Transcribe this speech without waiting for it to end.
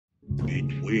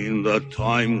Between the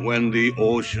time when the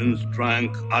oceans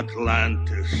drank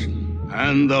Atlantis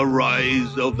and the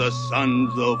rise of the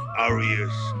sons of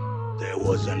Arius, there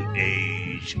was an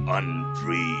age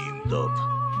undreamed of.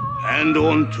 And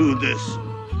unto this,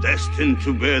 destined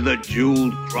to bear the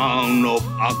jeweled crown of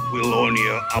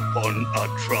Aquilonia upon a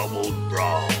troubled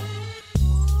brow.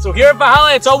 So here at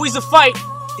Valhalla, it's always a fight.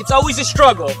 It's always a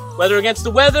struggle, whether against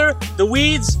the weather, the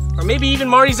weeds, or maybe even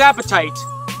Marty's appetite.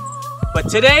 But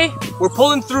today, we're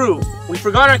pulling through. We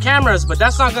forgot our cameras, but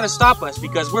that's not gonna stop us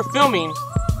because we're filming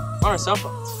on our cell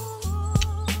phones.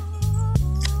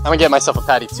 I'm gonna get myself a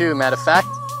patty too, matter of fact.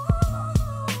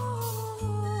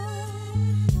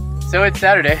 So it's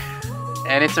Saturday,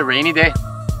 and it's a rainy day.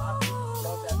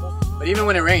 But even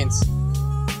when it rains,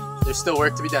 there's still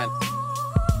work to be done,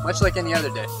 much like any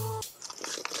other day.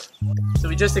 So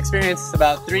we just experienced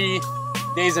about 3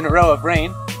 days in a row of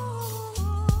rain,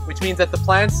 which means that the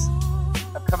plants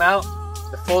have come out,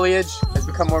 the foliage has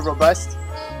become more robust,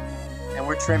 and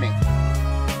we're trimming.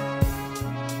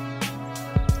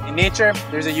 In nature,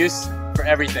 there's a use for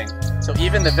everything. So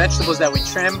even the vegetables that we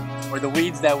trim or the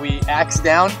weeds that we axe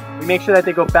down, we make sure that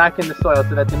they go back in the soil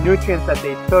so that the nutrients that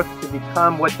they took to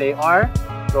become what they are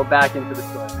go back into the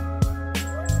soil.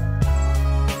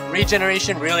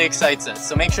 Regeneration really excites us,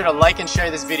 so make sure to like and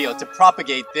share this video to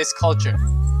propagate this culture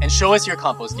and show us your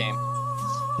compost game.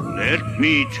 Let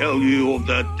me tell you of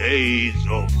the days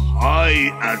of high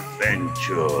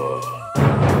adventure.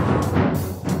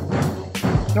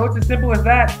 So it's as simple as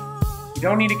that. You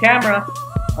don't need a camera.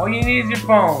 All you need is your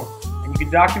phone. And you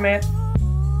can document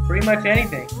pretty much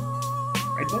anything.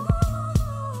 Right there.